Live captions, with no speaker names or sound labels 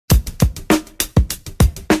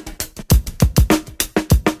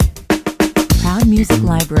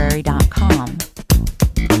ProudMusicLibrary.com.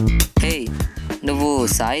 హే, నువ్వు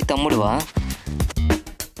సాయి తమ్ముడువా?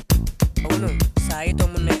 అవును, సాయి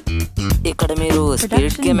తమ్మున్నే. ఇక్కడ మీరు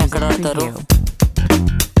స్పిరిట్ గేమ్ ఎక్కడ ఆడతారు?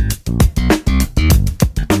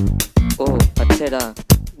 ఓ అచ్చేదా,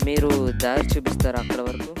 మీరు దారి చూపిస్తారా అక్కడ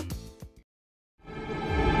వరకు?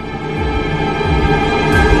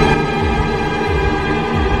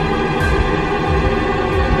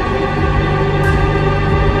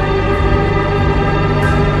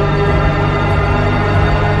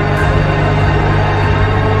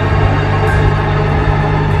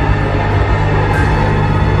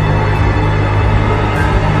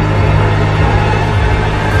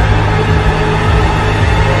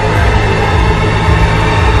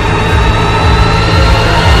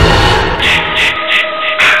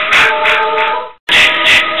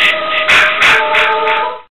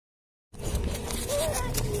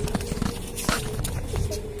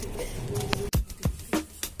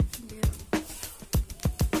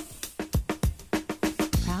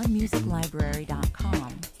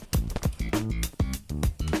 ProudMusicLibrary.com.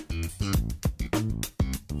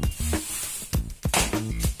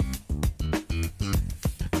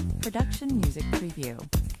 Production Music Preview.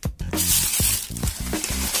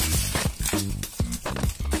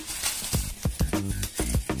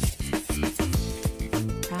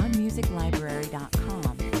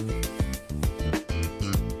 ProudMusicLibrary.com.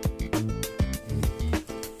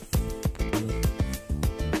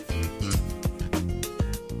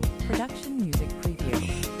 Production Music Preview.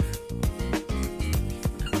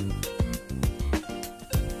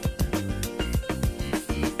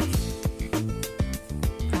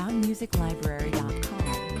 ProudMusicLibrary.com.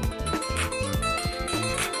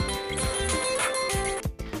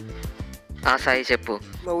 Sai చెప్పు.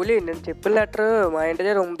 మౌలి, నేను చెప్పిన లెటర్ మా ఇంటి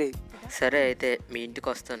దగ్గర ఉంది. సరే అయితే మీ ఇంటికి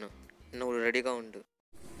వస్తాను, నువ్వు రెడీగా ఉండు.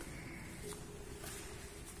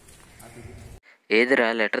 ఏదిరా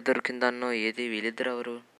లెటర్ దొరికిందన్నో, ఏది? వీళ్ళిద్దరు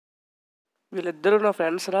ఎవరు? వీళ్ళిద్దరూ నా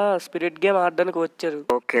ఫ్రెండ్స్ రా, స్పిరిట్ గేమ్ ఆడడానికి వచ్చారు.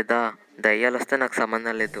 ఓకే దా, దయ్యాలు వస్తే నాకు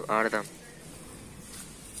సంబంధం లేదు, ఆడదాం.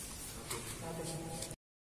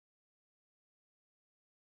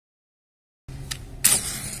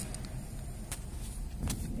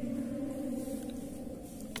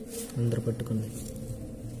 అందరూ పట్టుకోండి.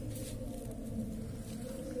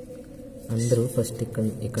 అందరూ ఫస్ట్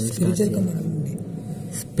ఇక్కడ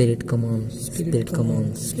spirit come on, spirit come on,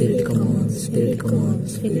 spirit come on, spirit come on,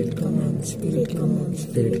 spirit come on, spirit come on,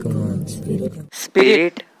 spirit come on,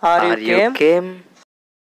 spirit are you came?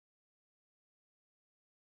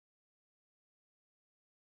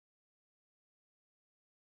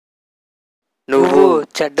 నువ్వు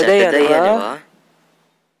చెడ్డదయ్యావా?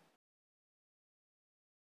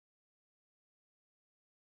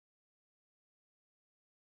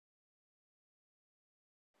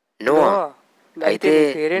 నువ్వా? అయితే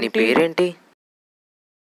నీ పేరేంటి?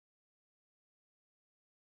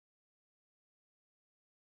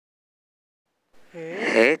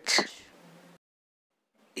 హెచ్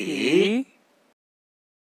ఈ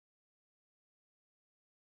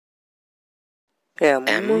ఎం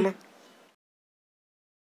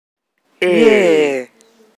ఏ.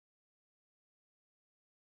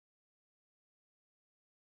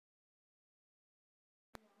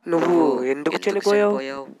 నువ్వు ఎందుకు చనిపోయావు?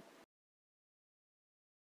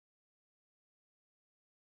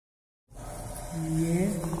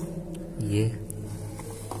 A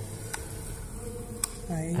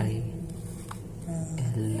I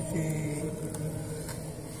L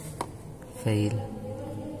fail.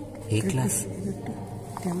 A class?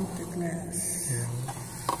 10th class.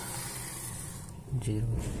 0.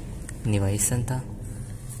 నీ వయసు ఎంత?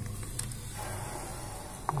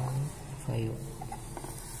 5,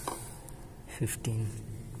 15.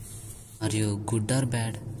 Are you good or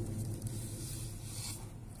bad?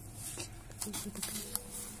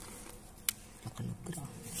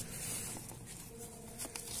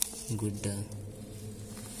 Good.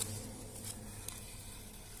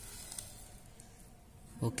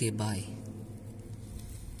 Okay bye.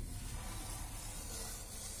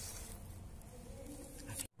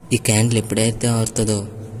 ఈ క్యాండిల్ ఎప్పుడైతే ఆరుతుందో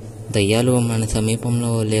దయ్యాలు మన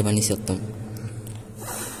సమీపంలో లేవని చెప్తాం.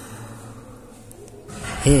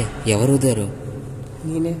 హే, ఎవరు ఊదారు?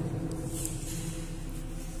 నేనే.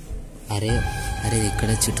 అరే అరే, ఇక్కడ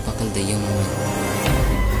చుట్టుపక్కల దయ్యం ఉంది.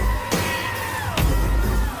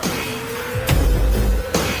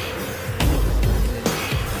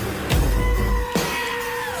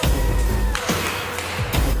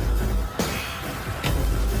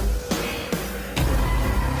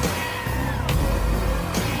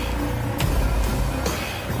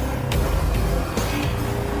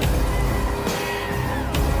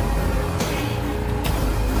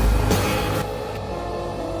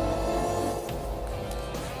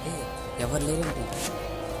 లేరేంటి?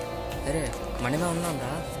 అరే మనమే ఉన్నాం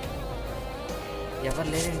రా, ఎవరు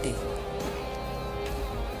లేరేంటి?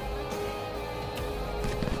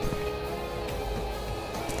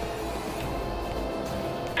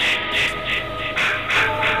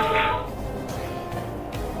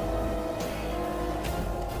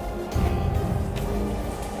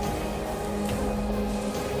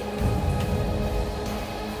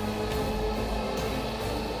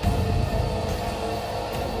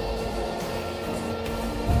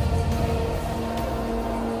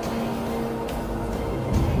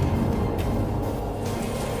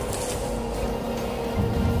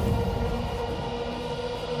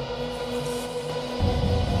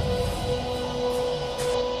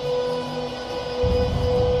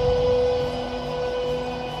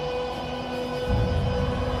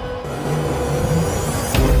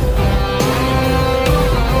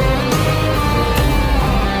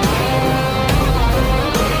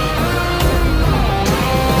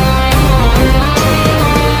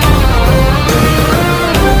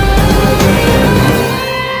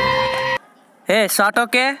 షార్ట్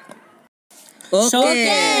ఓకే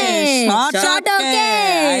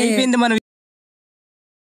అయిపోయింది. మన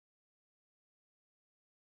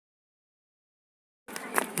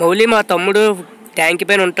మౌలి మా తమ్ముడు ట్యాంక్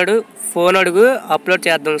పైన ఉంటాడు, ఫోన్ అడుగు, అప్లోడ్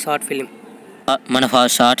చేద్దాం షార్ట్ ఫిలిం. మన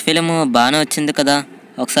షార్ట్ ఫిలిం బాగానే వచ్చింది కదా,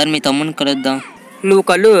 ఒకసారి మీ తమ్ముని కలుద్దాం. నువ్వు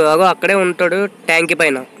కళ్ళు అగో అక్కడే ఉంటాడు ట్యాంక్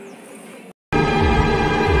పైన.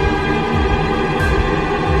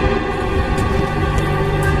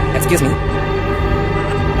 Excuse me.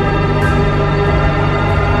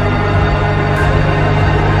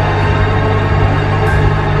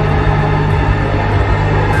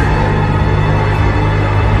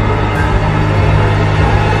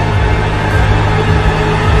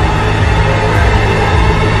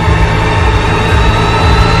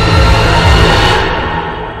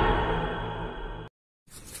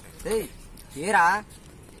 ఏరా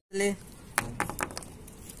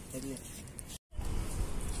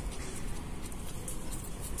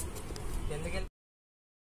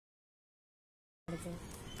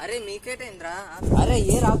అరే మీకేటైందిరా? అరే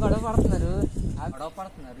ఏరా గొడవ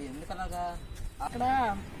పడుతున్నారు ఎందుకలాగా? అక్కడ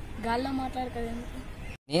గాల్లో మాట్లాడు కదా.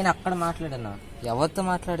 నేను అక్కడ మాట్లాడాను. ఎవరితో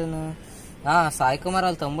మాట్లాడాను? సాయికుమార్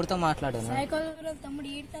వాళ్ళ తమ్ముడితో మాట్లాడాను. తమ్ముడు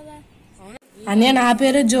ఈడతావా? అనే నా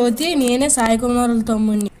పేరు జ్యోతి, నేనే సాయికుమార్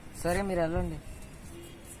తమ్ముడిని. సరే మీరు వెళ్ళండి.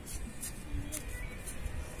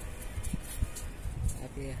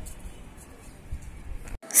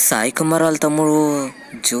 సాయికుమార్ వాళ్ళ తమ్ముడు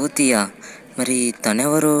జ్యోతియా? మరి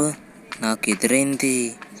తనెవరు? నాకు ఎదురైంది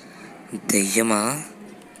దెయ్యమా?